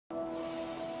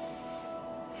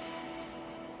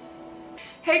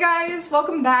Hey guys,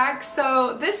 welcome back.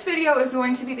 So this video is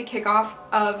going to be the kickoff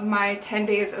of my 10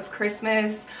 days of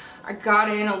Christmas. I got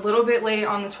in a little bit late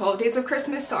on the 12 days of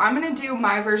Christmas, so I'm going to do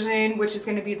my version, which is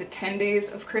going to be the 10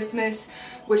 days of Christmas,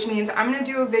 which means I'm going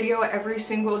to do a video every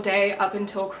single day up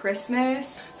until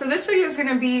Christmas. So this video is going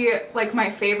to be like my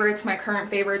favorites, my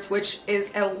current favorites, which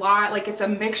is a lot. Like, it's a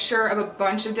mixture of a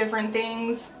bunch of different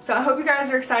things. So I hope you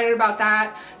guys are excited about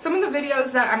that. Some of the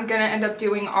videos that I'm going to end up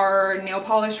doing are nail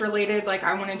polish related. Like,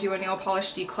 I want to do a nail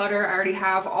polish declutter. I already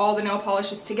have all the nail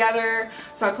polishes together,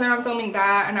 so I plan on filming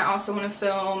that, and I also want to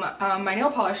film my nail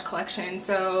polish collection,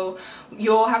 so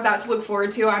you'll have that to look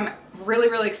forward to. I'm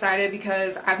really excited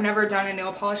because I've never done a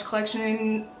nail polish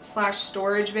collection slash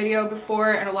storage video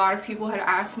before, and a lot of people had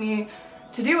asked me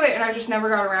to do it and I just never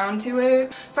got around to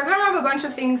it. So I kind of have a bunch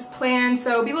of things planned,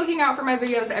 so be looking out for my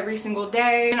videos every single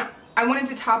day. And I wanted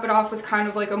to top it off with kind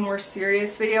of like a more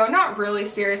serious video. Not really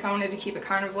serious, I wanted to keep it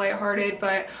kind of lighthearted,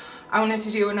 but I wanted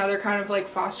to do another kind of like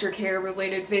foster care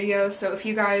related video. So if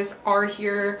you guys are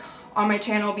here on my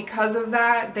channel because of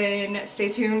that, then stay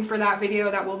tuned for that video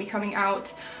that will be coming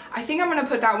out. I think I'm gonna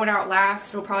put that one out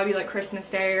last. It'll probably be like Christmas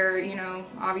Day, or, you know,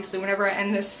 obviously whenever I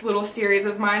end this little series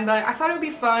of mine, but I thought it would be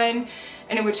fun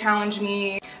and it would challenge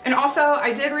me. And also,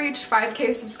 I did reach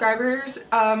 5K subscribers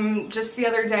just the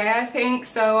other day, I think,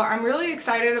 so I'm really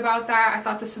excited about that. I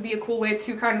thought this would be a cool way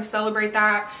to kind of celebrate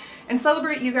that and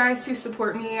celebrate you guys who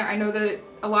support me. I know that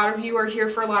a lot of you are here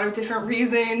for a lot of different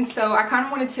reasons, so I kind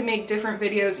of wanted to make different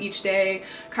videos each day,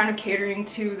 kind of catering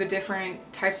to the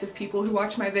different types of people who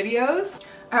watch my videos.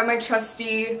 I have my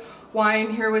trusty wine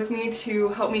here with me to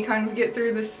help me kind of get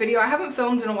through this video. I haven't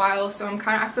filmed in a while, so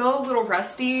I feel a little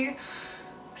rusty,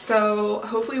 so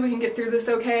hopefully we can get through this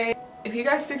okay. If you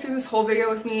guys stick through this whole video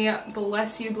with me,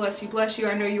 bless you, bless you, bless you.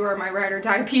 I know you are my ride or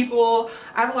die people.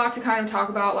 I have a lot to kind of talk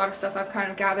about, a lot of stuff I've kind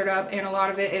of gathered up, and a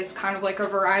lot of it is kind of like a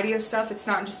variety of stuff. It's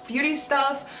not just beauty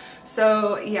stuff.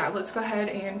 So yeah, let's go ahead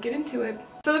and get into it.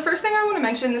 So the first thing I want to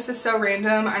mention, this is so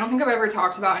random. I don't think I've ever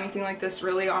talked about anything like this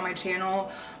really on my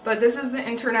channel, but this is the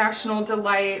International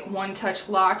Delight One Touch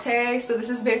Latte. So this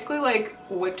is basically like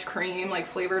whipped cream, like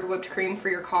flavored whipped cream for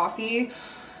your coffee.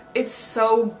 It's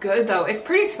so good though. It's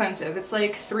pretty expensive. It's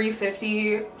like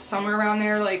 $3.50, somewhere around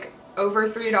there, like over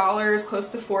 $3,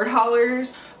 close to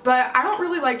 $4. But I don't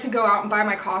really like to go out and buy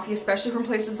my coffee, especially from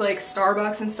places like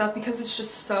Starbucks and stuff, because it's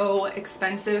just so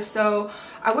expensive. So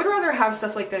I would rather have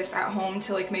stuff like this at home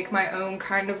to like make my own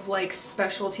kind of like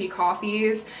specialty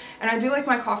coffees. And I do like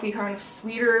my coffee kind of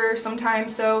sweeter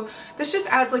sometimes, so this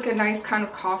just adds like a nice kind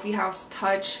of coffee house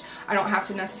touch. I don't have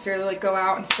to necessarily like go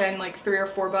out and spend like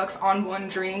 $3 or $4 on one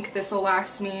drink. This will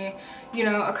last me, you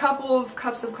know, a couple of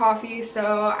cups of coffee.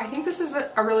 So I think this is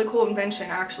a really cool invention,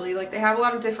 actually. Like, they have a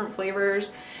lot of different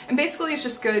flavors, and basically it's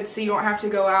just good so you don't have to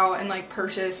go out and like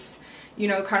purchase, you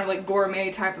know, kind of like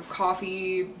gourmet type of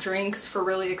coffee drinks for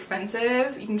really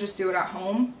expensive. You can just do it at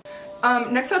home.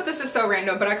 Next up, this is so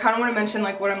random, but I kind of want to mention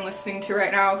like what I'm listening to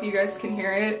right now, if you guys can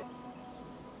hear it.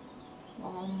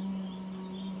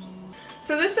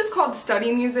 So this is called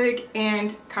Study Music,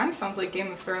 and kind of sounds like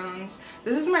Game of Thrones.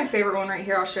 This is my favorite one right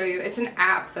here. I'll show you. It's an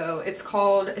app though. It's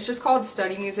just called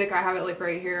Study Music. I have it like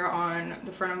right here on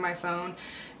the front of my phone.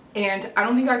 And I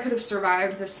don't think I could have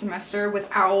survived this semester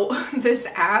without this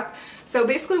app. So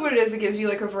basically what it is, it gives you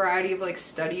like a variety of like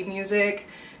study music.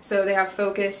 So they have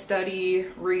focus, study,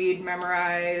 read,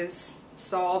 memorize,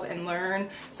 solve, and learn.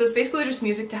 So it's basically just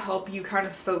music to help you kind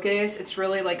of focus. It's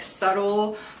really like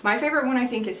subtle. My favorite one I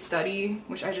think is Study,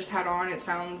 which I just had on. It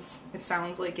sounds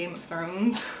like Game of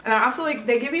Thrones. And also, like,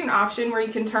 they give you an option where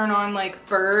you can turn on like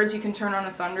birds, you can turn on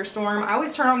a thunderstorm. I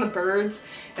always turn on the birds.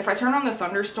 If I turn on the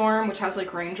thunderstorm, which has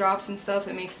like raindrops and stuff,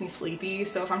 it makes me sleepy.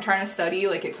 So if I'm trying to study,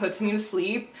 like, it puts me to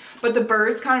sleep. But the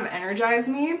birds kind of energize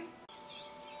me.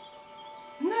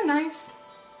 Isn't that nice?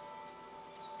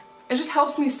 It just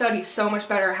helps me study so much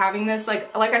better having this. Like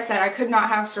I said, I could not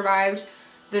have survived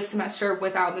this semester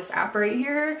without this app right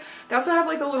here. They also have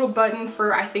like a little button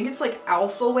for, I think it's like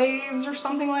alpha waves or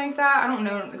something like that. I don't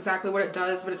know exactly what it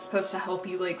does, but it's supposed to help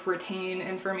you like retain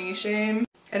information.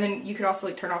 And then you could also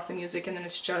like turn off the music, and then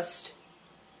it's just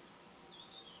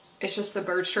the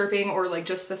bird chirping, or like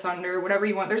just the thunder, whatever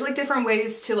you want. There's like different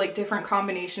ways to like different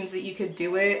combinations that you could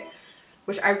do it,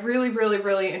 which I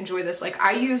really enjoy this. Like,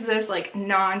 I use this like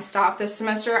non-stop this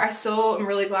semester. I still am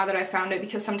really glad that I found it,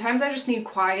 because sometimes I just need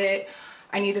quiet.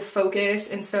 I need to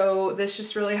focus, and so this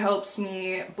just really helps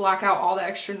me block out all the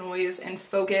extra noise and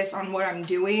focus on what I'm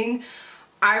doing.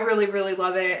 I really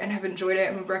love it and have enjoyed it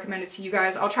and would recommend it to you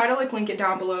guys. I'll try to like link it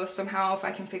down below somehow if I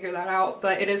can figure that out,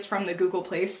 but it is from the Google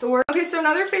Play Store. Okay, so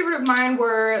another favorite of mine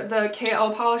were the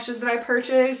KL polishes that I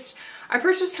purchased. I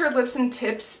purchased her lips and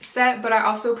tips set, but I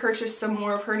also purchased some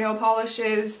more of her nail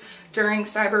polishes during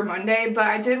Cyber Monday. But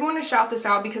I did want to shout this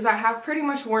out because I have pretty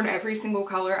much worn every single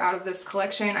color out of this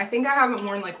collection. I think I haven't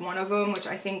worn like one of them, which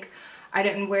I think I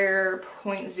didn't wear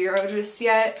 .0 just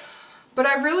yet. But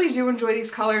I really do enjoy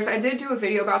these colors. I did do a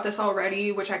video about this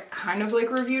already, which I kind of like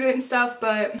reviewed it and stuff,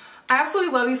 but I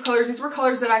absolutely love these colors. These were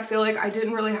colors that I feel like I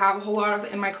didn't really have a whole lot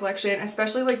of in my collection,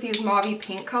 especially like these mauvey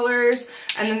pink colors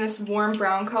and then this warm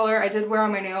brown color I did wear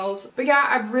on my nails. But yeah,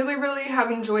 I really have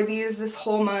enjoyed these this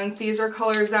whole month. These are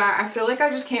colors that I feel like I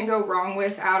just can't go wrong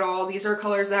with at all. These are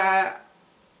colors that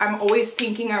I'm always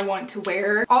thinking I want to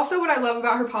wear. Also, what I love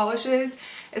about her polishes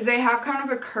is they have kind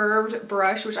of a curved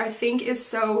brush, which I think is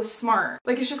so smart.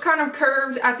 Like, it's just kind of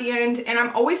curved at the end, and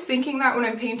I'm always thinking that when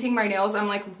I'm painting my nails, I'm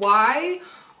like, why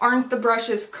aren't the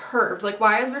brushes curved? Like,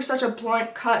 why is there such a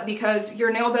blunt cut? Because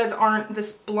your nail beds aren't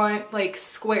this blunt, like,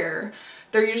 square.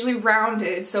 They're usually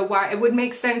rounded, so why it would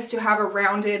make sense to have a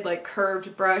rounded, like,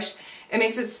 curved brush. It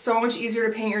makes it so much easier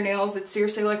to paint your nails. It's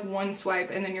seriously like one swipe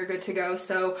and then you're good to go.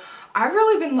 So I've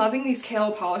really been loving these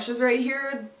kale polishes right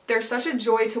here. They're such a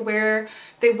joy to wear.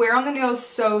 They wear on the nails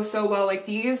so well. Like,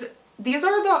 these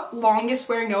are the longest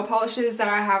wearing nail polishes that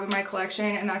I have in my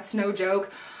collection, and that's no joke.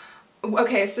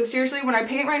 Okay, so seriously, when I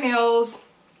paint my nails,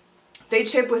 they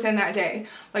chip within that day.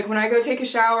 Like, when I go take a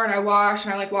shower and I wash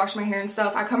and I like wash my hair and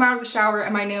stuff, I come out of the shower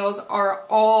and my nails are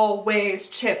always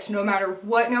chipped no matter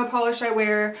what nail polish I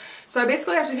wear. So I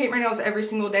basically have to paint my nails every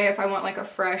single day if I want like a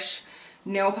fresh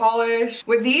nail polish.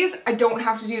 With these, I don't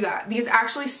have to do that. These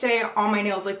actually stay on my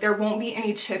nails. Like, there won't be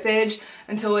any chippage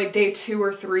until like day 2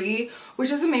 or 3,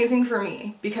 which is amazing for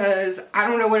me because I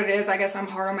don't know what it is. I guess I'm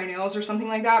hard on my nails or something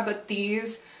like that, but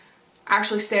these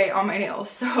actually stay on my nails.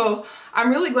 So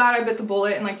I'm really glad I bit the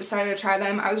bullet and like decided to try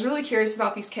them. I was really curious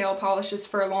about these kale polishes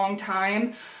for a long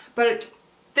time, but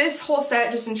this whole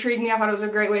set just intrigued me. I thought it was a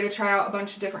great way to try out a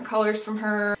bunch of different colors from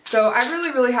her. So I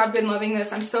really have been loving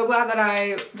this. I'm so glad that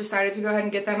I decided to go ahead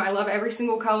and get them. I love every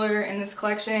single color in this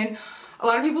collection. A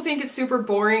lot of people think it's super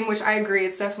boring, which I agree.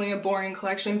 It's definitely a boring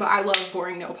collection, but I love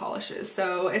boring nail polishes.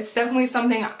 So it's definitely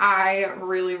something I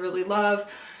really love.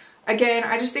 Again,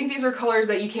 I just think these are colors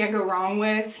that you can't go wrong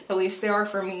with. At least they are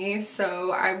for me.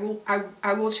 So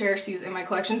I will cherish these in my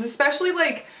collections, especially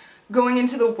like going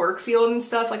into the work field and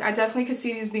stuff. Like, I definitely could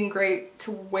see these being great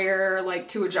to wear like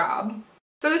to a job.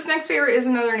 So this next favorite is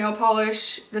another nail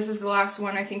polish. This is the last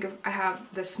one I think I have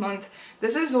this month.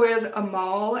 This is Zoya's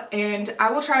Amal, and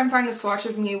I will try and find a swatch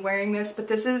of me wearing this, but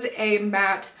this is a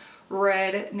matte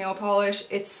red nail polish.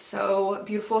 It's so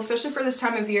beautiful, especially for this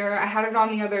time of year. I had it on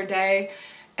the other day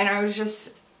and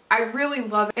I really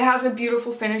love it. It has a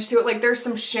beautiful finish to it. Like, there's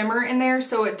some shimmer in there,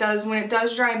 so it does, when it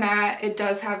does dry matte, it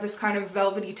does have this kind of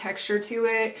velvety texture to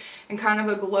it and kind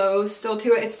of a glow still to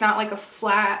it. It's not like a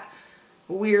flat,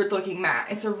 weird looking matte.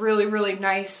 It's a really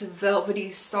nice,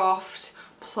 velvety, soft,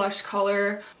 plush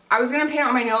color. I was gonna paint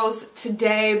out my nails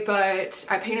today, but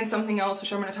I painted something else,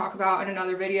 which I'm gonna talk about in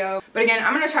another video. But again,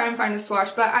 I'm gonna try and find a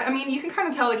swatch, but I mean, you can kind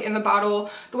of tell like in the bottle,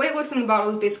 the way it looks in the bottle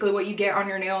is basically what you get on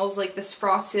your nails, like this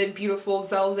frosted, beautiful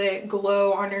velvet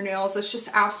glow on your nails. It's just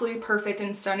absolutely perfect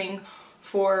and stunning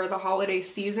for the holiday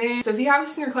season. So if you have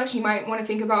this in your collection, you might want to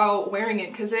think about wearing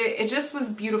it because it just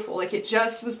was beautiful. Like, it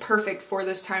just was perfect for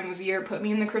this time of year. It put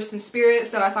me in the Christmas spirit,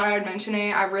 so I thought I would mention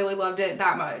it. I really loved it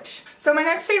that much. So my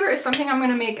next favorite is something I'm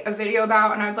going to make a video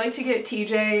about, and I'd like to get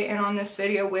TJ in on this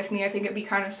video with me. I think it'd be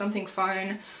kind of something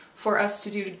fun for us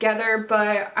to do together,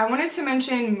 but I wanted to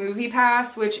mention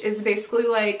MoviePass, which is basically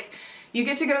like you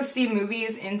get to go see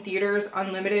movies in theaters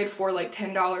unlimited for like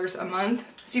 $10 a month.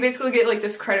 So you basically get like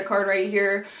this credit card right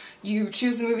here. You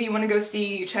choose the movie you want to go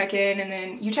see, you check in, and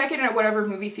then you check in at whatever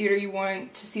movie theater you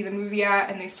want to see the movie at,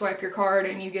 and they swipe your card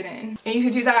and you get in. And you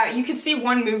could do that. You could see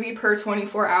one movie per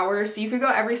 24 hours. So you could go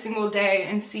every single day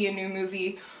and see a new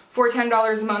movie for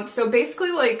 $10 a month. So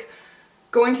basically, like,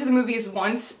 going to the movies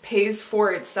once pays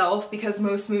for itself, because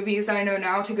most movies I know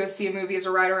now to go see a movie is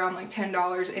right around like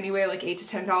 $10 anyway, like $8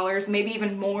 to $10, maybe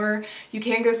even more. You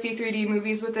can go see 3D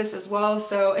movies with this as well,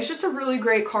 so it's just a really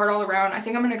great card all around. I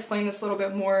think I'm going to explain this a little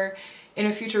bit more in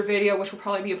a future video, which will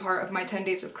probably be a part of my 10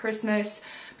 days of Christmas,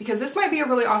 because this might be a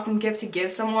really awesome gift to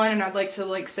give someone, and I'd like to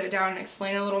like sit down and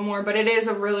explain a little more. But it is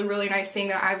a really nice thing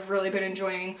that I've really been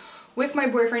enjoying with my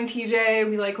boyfriend TJ.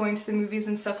 We like going to the movies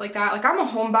and stuff like that. Like, I'm a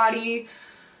homebody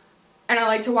and I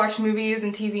like to watch movies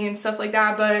and TV and stuff like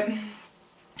that, but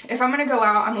if I'm gonna go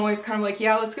out, I'm always kind of like,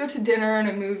 yeah, let's go to dinner and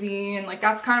a movie, and like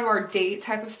that's kind of our date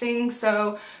type of thing.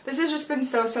 So this has just been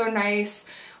so nice.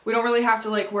 we don't really have to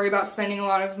like worry about spending a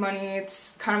lot of money.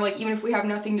 It's kind of like, even if we have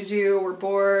nothing to do, we're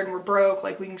bored, we're broke,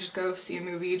 like we can just go see a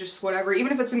movie, just whatever.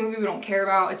 Even if it's a movie we don't care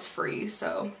about, it's free.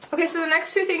 So okay, so the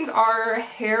next two things are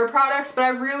hair products, but I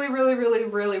really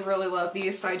love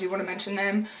these, so I do want to mention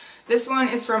them. This one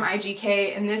is from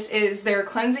IGK, and this is their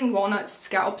Cleansing Walnut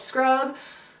Scalp Scrub.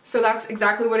 So that's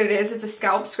exactly what it is. It's a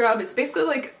scalp scrub. It's basically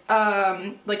like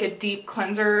a deep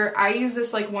cleanser. I use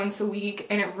this like once a week,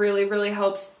 and it really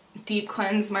helps deep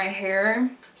cleanse my hair.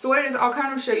 So what it is, I'll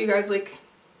kind of show you guys, like,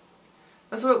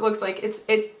 that's what it looks like.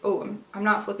 Oh, I'm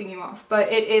not flipping you off,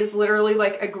 but it is literally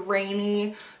like a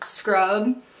grainy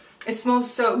scrub. It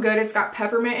smells so good. It's got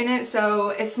peppermint in it, so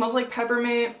it smells like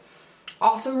peppermint.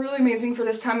 Also really amazing for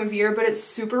this time of year, but it's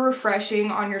super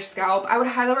refreshing on your scalp. I would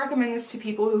highly recommend this to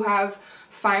people who have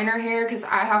finer hair, because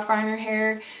I have finer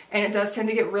hair and it does tend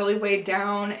to get really weighed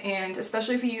down, and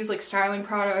especially if you use like styling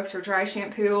products or dry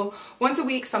shampoo, once a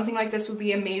week something like this would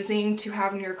be amazing to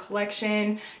have in your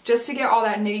collection just to get all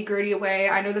that nitty gritty away.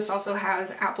 I know this also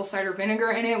has apple cider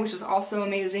vinegar in it, which is also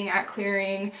amazing at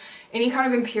clearing any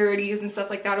kind of impurities and stuff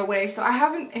like that away. So I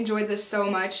haven't enjoyed this so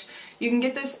much. You can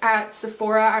get this at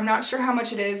Sephora. I'm not sure how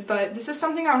much it is, but this is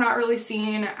something I'm not really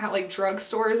seeing at like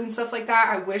drugstores and stuff like that.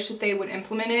 I wish that they would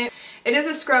implement it. It is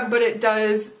a scrub, but it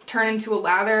does turn into a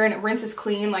lather and it rinses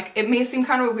clean. Like, it may seem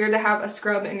kind of weird to have a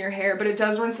scrub in your hair, but it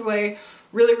does rinse away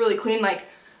really clean, like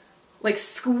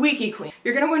squeaky clean.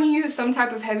 You're gonna want to use some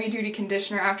type of heavy duty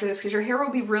conditioner after this, because your hair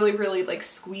will be really like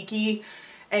squeaky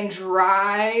and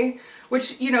dry,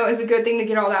 which, you know, is a good thing to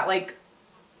get all that like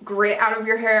grit out of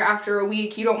your hair after a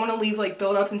week. You don't want to leave like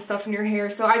buildup and stuff in your hair.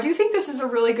 So I do think this is a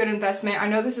really good investment. I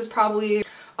know this is probably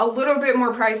a little bit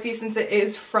more pricey since it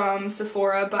is from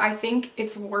Sephora, but I think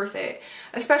it's worth it.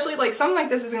 Especially like something like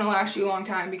this is going to last you a long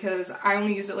time, because I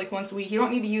only use it like once a week. You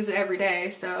don't need to use it every day.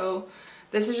 So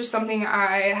this is just something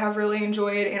I have really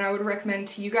enjoyed and I would recommend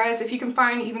to you guys. If you can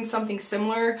find even something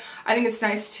similar, I think it's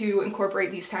nice to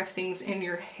incorporate these type of things in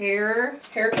your hair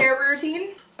care routine.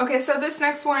 Okay, so this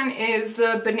next one is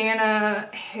the Banana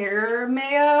Hair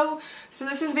Mayo. So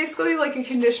this is basically like a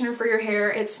conditioner for your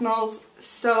hair. It smells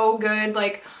so good.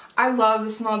 Like, I love the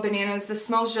smell of bananas. This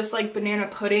smells just like banana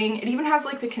pudding. It even has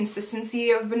like the consistency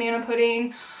of banana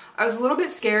pudding. I was a little bit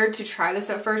scared to try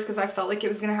this at first because I felt like it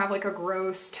was gonna have like a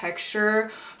gross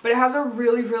texture, but it has a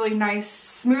really nice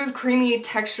smooth creamy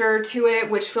texture to it,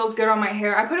 which feels good on my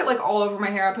hair. I put it like all over my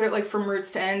hair. I put it like from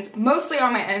roots to ends, mostly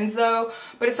on my ends though,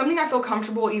 but it's something I feel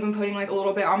comfortable even putting like a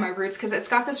little bit on my roots, because it's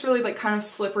got this really like kind of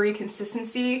slippery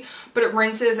consistency, but it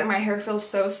rinses and my hair feels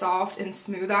so soft and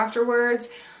smooth afterwards.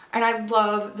 And I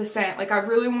love the scent. Like, I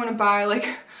really want to buy like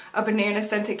a banana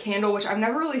scented candle, which I've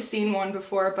never really seen one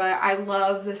before, but I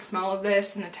love the smell of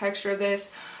this and the texture of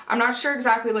this. I'm not sure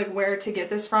exactly like where to get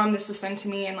this from. This was sent to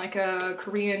me in like a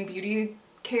Korean beauty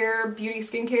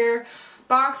skincare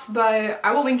box, but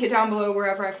I will link it down below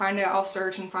wherever I find it. I'll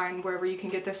search and find wherever you can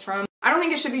get this from. I don't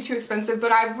think it should be too expensive,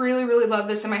 but I really love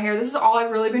this in my hair. This is all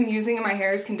I've really been using in my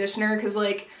hair is conditioner, because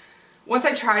like once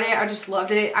I tried it, I just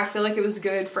loved it. I feel like it was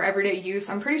good for everyday use.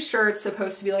 I'm pretty sure it's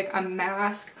supposed to be like a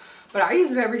mask, but I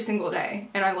use it every single day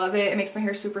and I love it. It makes my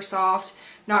hair super soft,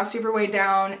 not super weighed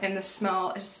down, and the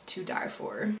smell is to die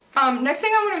for. Next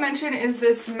thing I want to mention is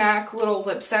this MAC little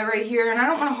lip set right here, and I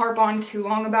don't want to harp on too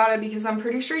long about it because I'm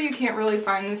pretty sure you can't really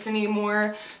find this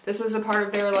anymore. This was a part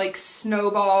of their like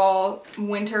snowball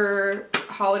winter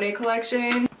holiday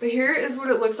collection. But here is what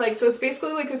it looks like. So it's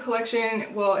basically like a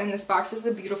collection. Well, in this box, this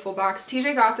is a beautiful box.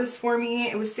 TJ got this for me.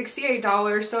 It was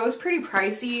 $68, so it was pretty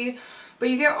pricey. But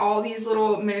you get all these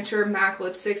little miniature MAC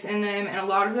lipsticks in them, and a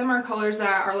lot of them are colors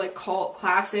that are like cult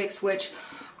classics, which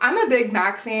I'm a big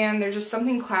MAC fan. There's just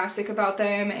something classic about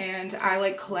them, and I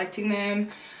like collecting them.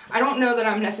 I don't know that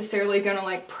I'm necessarily gonna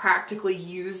like practically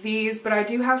use these, but I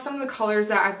do have some of the colors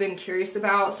that I've been curious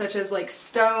about, such as like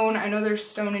Stone. I know there's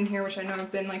Stone in here, which I know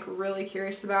I've been like really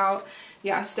curious about.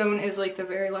 Yeah, Stone is like the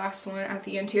very last one at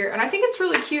the end here, and I think it's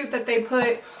really cute that they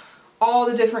put all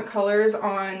the different colors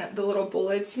on the little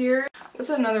bullets here. What's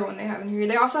another one they have in here?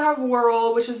 They also have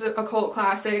Whirl, which is a cult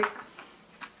classic,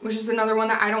 which is another one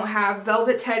that I don't have.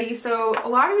 Velvet Teddy. So a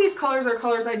lot of these colors are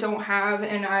colors I don't have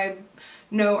and I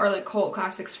know are like cult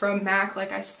classics from MAC,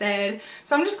 like I said.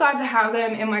 So I'm just glad to have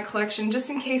them in my collection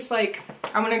just in case like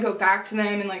I'm gonna go back to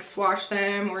them and like swatch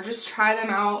them or just try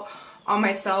them out on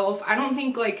myself. I don't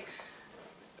think like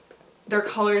they're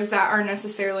colors that are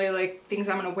necessarily like things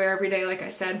I'm gonna wear every day, like I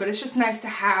said, but it's just nice to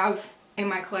have in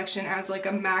my collection as like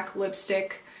a MAC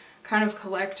lipstick kind of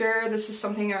collector. This is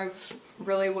something I've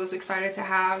really was excited to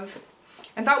have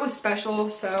and thought was special,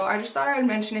 so I just thought I would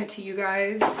mention it to you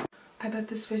guys. I bet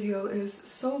this video is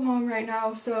so long right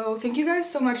now, so thank you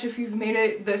guys so much if you've made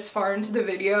it this far into the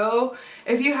video.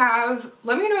 If you have,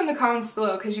 let me know in the comments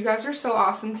below because you guys are so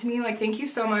awesome to me. Like, thank you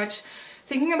so much.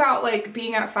 Thinking about like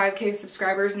being at 5K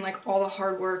subscribers and like all the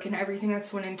hard work and everything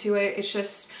that's went into it, it's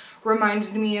just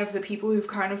reminded me of the people who've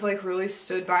kind of like really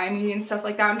stood by me and stuff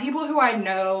like that, and people who I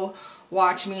know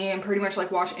watch me and pretty much like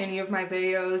watch any of my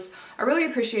videos. I really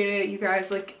appreciate it, you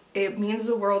guys. Like, it means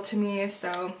the world to me,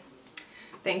 so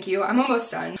thank you. I'm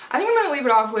almost done. I think I'm gonna leave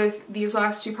it off with these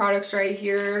last two products right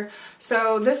here.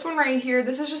 So this one right here,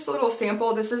 this is just a little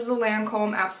sample. This is the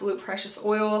Lancome Absolute Precious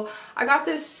Oil. I got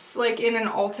this like in an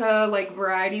Ulta like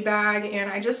variety bag,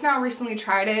 and I just now recently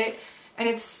tried it, and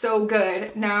it's so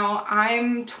good. Now,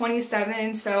 I'm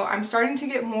 27, so I'm starting to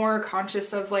get more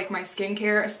conscious of like my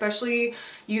skincare, especially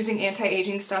using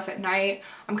anti-aging stuff at night.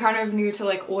 I'm kind of new to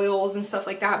like oils and stuff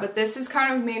like that, but this has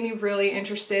kind of made me really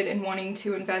interested in wanting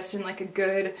to invest in like a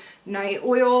good night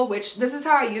oil, which this is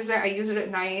how I use it. I use it at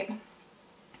night.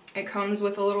 It comes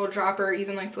with a little dropper,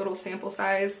 even like the little sample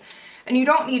size. And you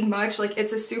don't need much. Like,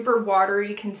 it's a super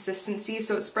watery consistency,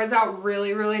 so it spreads out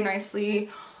really, really nicely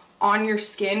on your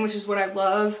skin, which is what I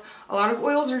love. A lot of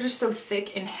oils are just so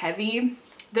thick and heavy.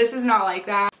 This is not like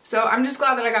that. So I'm just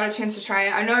glad that I got a chance to try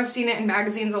it. I know I've seen it in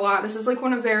magazines a lot. This is like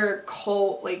one of their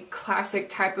cult, like classic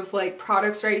type of like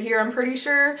products right here, I'm pretty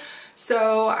sure.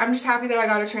 So I'm just happy that I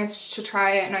got a chance to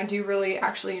try it, and I do really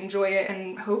actually enjoy it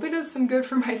and hope it does some good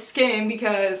for my skin,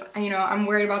 because, you know, I'm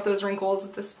worried about those wrinkles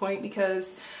at this point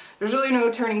because there's really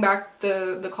no turning back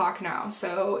the clock now.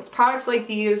 So it's products like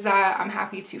these that I'm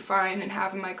happy to find and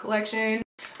have in my collection.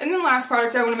 And then the last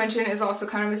product I want to mention is also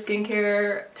kind of a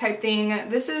skincare type thing.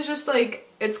 This is just like,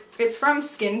 it's from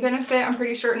Skin Benefit, I'm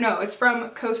pretty sure. No, it's from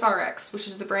CosRX, which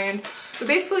is the brand. But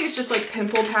basically it's just like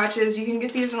pimple patches. You can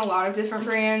get these in a lot of different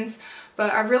brands,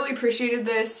 but I've really appreciated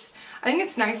this. I think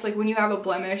it's nice, like, when you have a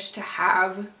blemish to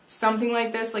have something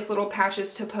like this, like little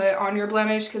patches to put on your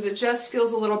blemish, because it just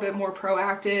feels a little bit more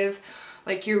proactive.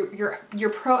 Like, you're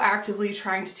proactively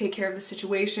trying to take care of the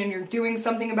situation. You're doing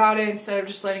something about it instead of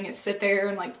just letting it sit there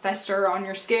and like fester on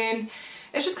your skin.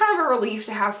 It's just kind of a relief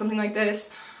to have something like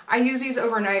this. I use these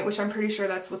overnight, which I'm pretty sure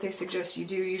that's what they suggest you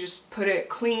do. You just put it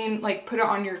clean, like put it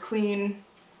on your clean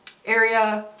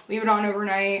area, leave it on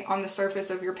overnight on the surface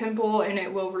of your pimple, and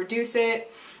it will reduce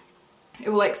it. It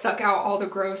will like suck out all the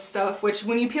gross stuff, which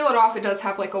when you peel it off, it does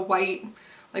have like a white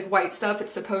stuff.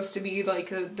 It's supposed to be like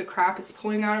the crap it's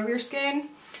pulling out of your skin,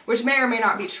 which may or may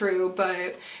not be true,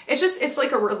 but it's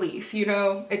like a relief, you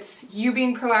know? It's you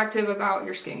being proactive about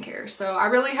your skincare. So I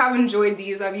really have enjoyed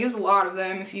these. I've used a lot of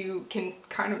them, if you can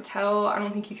kind of tell. I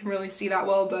don't think you can really see that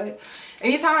well, but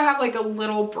anytime I have like a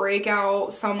little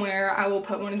breakout somewhere, I will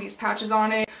put one of these patches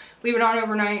on it, leave it on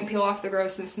overnight, and peel off the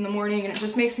grossness in the morning, and it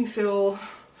just makes me feel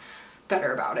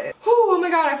better about it. Oh my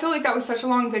god, I feel like that was such a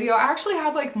long video. I actually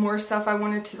had like more stuff I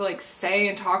wanted to like say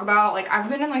and talk about. Like, I've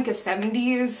been in like a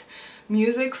 70s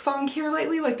music funk here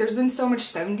lately. Like, there's been so much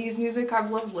 70s music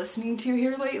I've loved listening to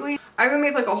here lately. I even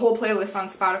made like a whole playlist on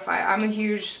Spotify. I'm a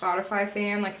huge Spotify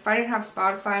fan. Like, if I didn't have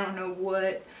Spotify, I don't know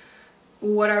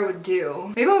what I would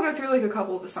do. Maybe I'll go through like a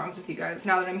couple of the songs with you guys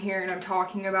now that I'm here and I'm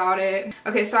talking about it.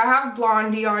 Okay, so I have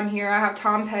Blondie on here. I have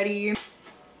Tom Petty.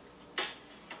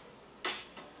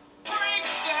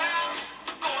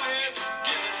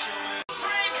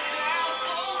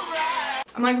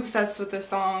 I'm like obsessed with this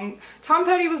song. Tom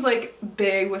Petty was like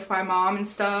big with my mom and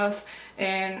stuff,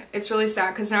 and it's really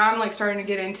sad because now I'm like starting to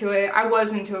get into it. I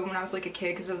was into it when I was like a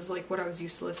kid because it was like what I was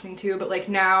used to listening to, but like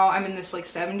now I'm in this like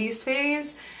 70s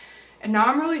phase, and now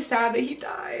I'm really sad that he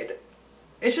died.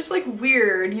 It's just like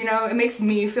weird, you know? It makes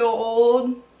me feel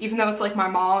old, even though it's like my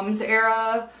mom's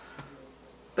era.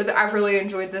 But I've really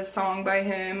enjoyed this song by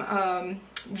him.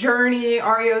 Journey,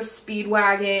 REO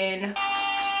Speedwagon.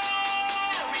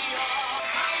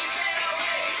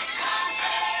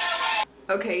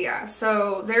 Okay, yeah,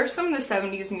 so there's some of the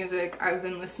 70s music I've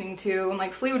been listening to, and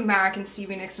like Fleetwood Mac and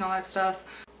Stevie Nicks and all that stuff.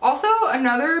 Also,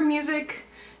 another music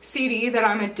CD that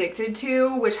I'm addicted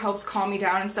to, which helps calm me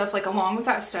down and stuff, like along with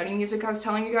that study music I was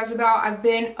telling you guys about, I've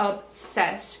been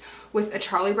obsessed with A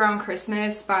Charlie Brown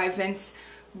Christmas by Vince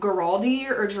Guaraldi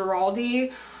or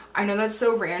Guaraldi. I know that's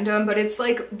so random, but it's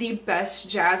like the best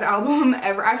jazz album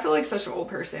ever. I feel like such an old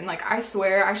person. Like, I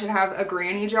swear I should have a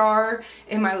granny jar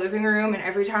in my living room, and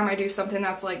every time I do something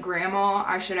that's like grandma,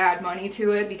 I should add money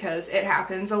to it because it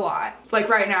happens a lot. Like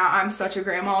right now, I'm such a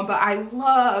grandma, but I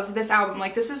love this album.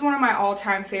 Like, this is one of my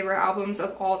all-time favorite albums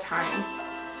of all time.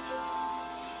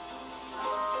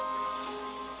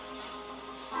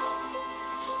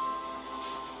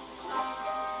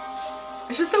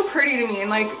 It's just so pretty to me and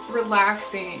like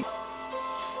relaxing.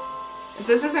 If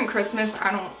this isn't Christmas,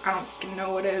 I don't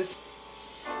know what is.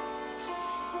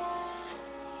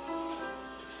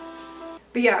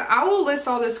 But yeah, I will list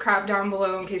all this crap down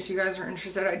below in case you guys are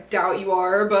interested. I doubt you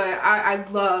are, but I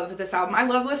love this album. I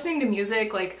love listening to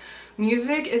music. Like,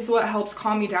 music is what helps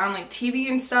calm me down. Like, TV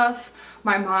and stuff,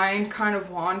 my mind kind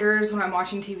of wanders when I'm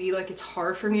watching TV. Like, it's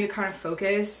hard for me to kind of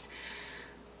focus.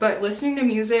 But listening to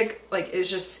music, like,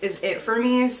 is it for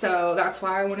me. So that's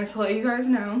why I wanted to let you guys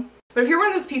know. But if you're one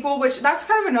of those people, which that's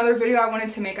kind of another video I wanted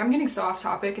to make. I'm getting so off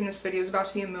topic and this video is about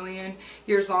to be a million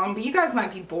years long, but you guys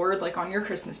might be bored like on your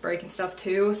Christmas break and stuff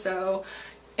too. So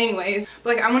anyways,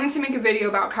 but like I wanted to make a video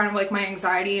about kind of like my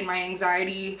anxiety and my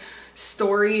anxiety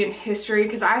story and history,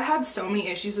 because I've had so many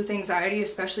issues with anxiety,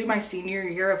 especially my senior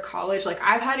year of college. Like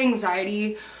I've had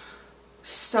anxiety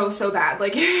so bad.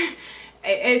 Like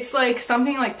it's like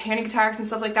something like panic attacks and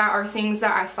stuff like that are things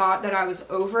that I thought that I was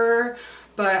over.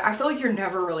 But I feel like you're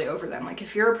never really over them. Like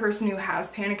if you're a person who has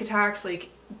panic attacks, like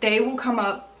they will come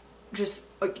up just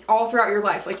like all throughout your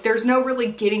life. Like there's no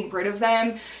really getting rid of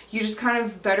them. You just kind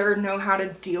of better know how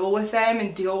to deal with them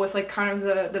and deal with like kind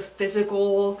of the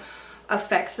physical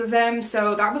effects of them.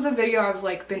 So that was a video I've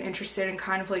like been interested in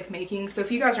kind of like making. So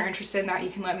if you guys are interested in that, you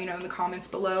can let me know in the comments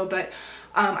below. But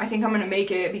I think I'm gonna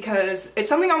make it because it's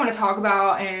something I want to talk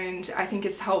about, and I think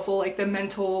it's helpful, like the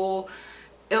mental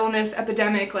illness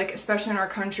epidemic, like especially in our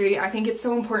country. I think it's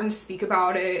so important to speak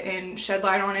about it and shed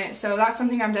light on it. So that's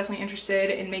something I'm definitely interested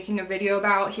in making a video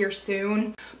about here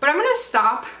soon. But I'm gonna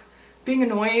stop being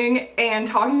annoying and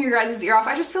talking your guys' ear off.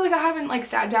 I just feel like I haven't like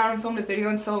sat down and filmed a video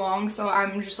in so long, so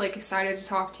I'm just like excited to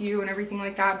talk to you and everything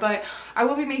like that. But I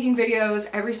will be making videos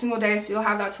every single day, so you'll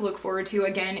have that to look forward to.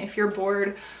 Again, if you're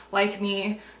bored like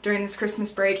me during this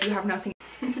Christmas break, you have nothing.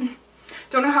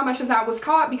 Don't know how much of that was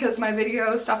caught because my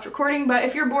video stopped recording, but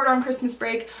if you're bored on Christmas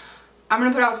break, I'm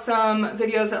gonna put out some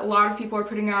videos that a lot of people are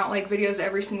putting out, like videos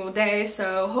every single day,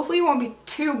 so hopefully you won't be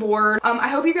too bored. I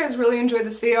hope you guys really enjoyed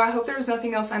this video. I hope there's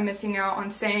nothing else I'm missing out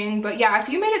on saying, but yeah, if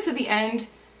you made it to the end,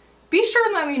 be sure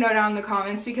and let me know down in the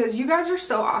comments because you guys are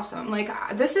so awesome. Like,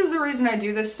 this is the reason I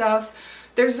do this stuff.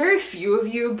 There's very few of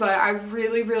you, but I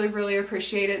really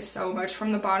appreciate it so much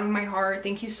from the bottom of my heart.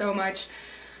 Thank you so much.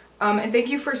 And thank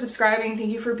you for subscribing.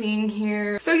 Thank you for being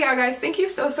here. So yeah, guys, thank you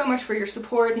so much for your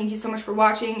support. Thank you so much for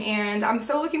watching, and I'm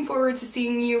so looking forward to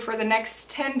seeing you for the next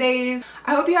 10 days.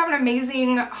 I hope you have an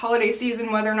amazing holiday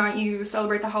season, whether or not you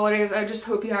celebrate the holidays. I just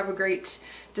hope you have a great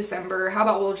December. How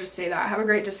about we'll just say that? Have a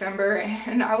great December,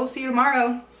 and I will see you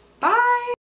tomorrow. Bye!